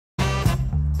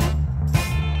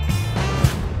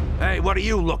what are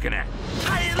you looking at?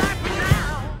 How you like me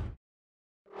now?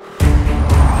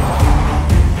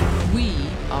 We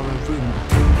are a rumor.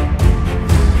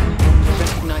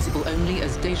 Recognizable only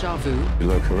as déjà vu. You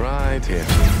look right here.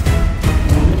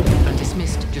 And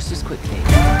dismissed just as quickly.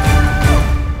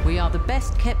 We are the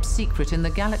best kept secret in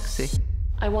the galaxy.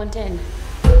 I want in.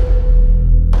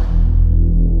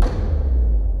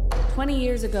 20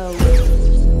 years ago,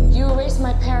 you erased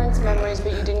my parents' memories,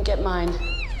 but you didn't get mine.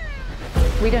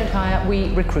 We don't hire, we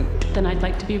recruit. Then I'd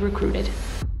like to be recruited.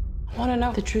 I want to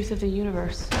know the truth of the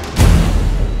universe.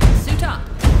 Suit up.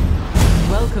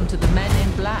 Welcome to the Men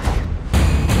in Black.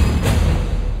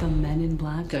 The Men in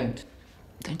Black? Don't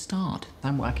start.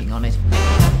 I'm working on it.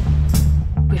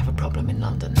 We have a problem in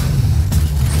London.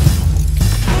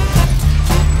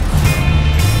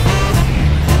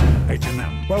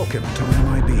 H&M, welcome to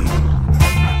MIB.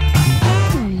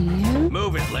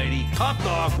 Move it, lady. Top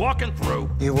dog walking through.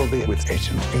 You will be with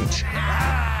Agent H.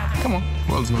 Come on.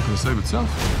 World's not going to save itself.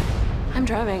 I'm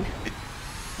driving.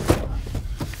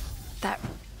 That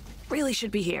really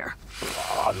should be here.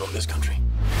 Oh, I love this country.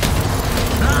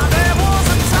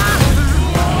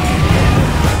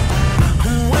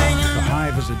 The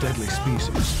Hive is a deadly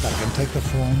species that can take the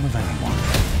form of anyone,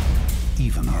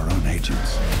 even our own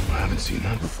agents. I haven't seen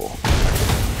that before.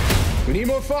 We need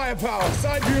more firepower.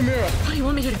 Side view mirror. What do you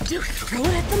want me to do? Throw it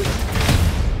at them?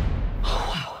 Oh,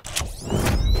 wow.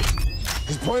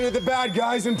 Just point at the bad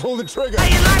guys and pull the trigger. How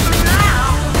you like me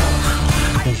now?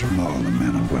 Those are all the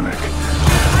Men in Black.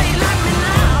 How you like me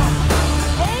now?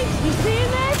 Hey, you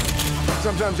seeing this?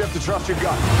 Sometimes you have to trust your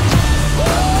gut.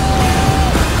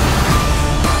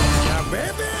 Yeah,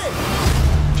 baby.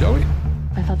 Joey?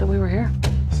 I thought that we were here.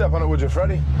 Step on it, would you,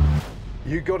 Freddy?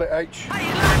 You go to H. How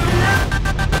you like me now?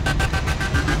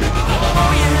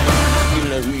 You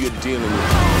know who you're dealing with.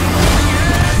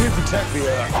 We protect the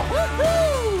Earth.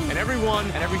 And everyone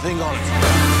and everything on it.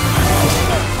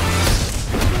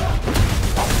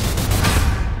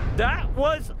 That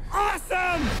was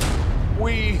awesome!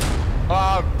 We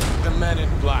are the Men in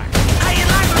Black. How you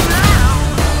like me now?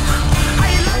 How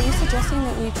you Are like you suggesting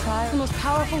that we try the most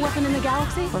powerful weapon in the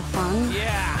galaxy? For fun?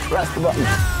 Yeah. Press the button.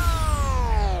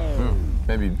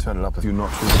 Maybe turn it up a few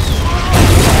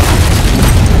notches.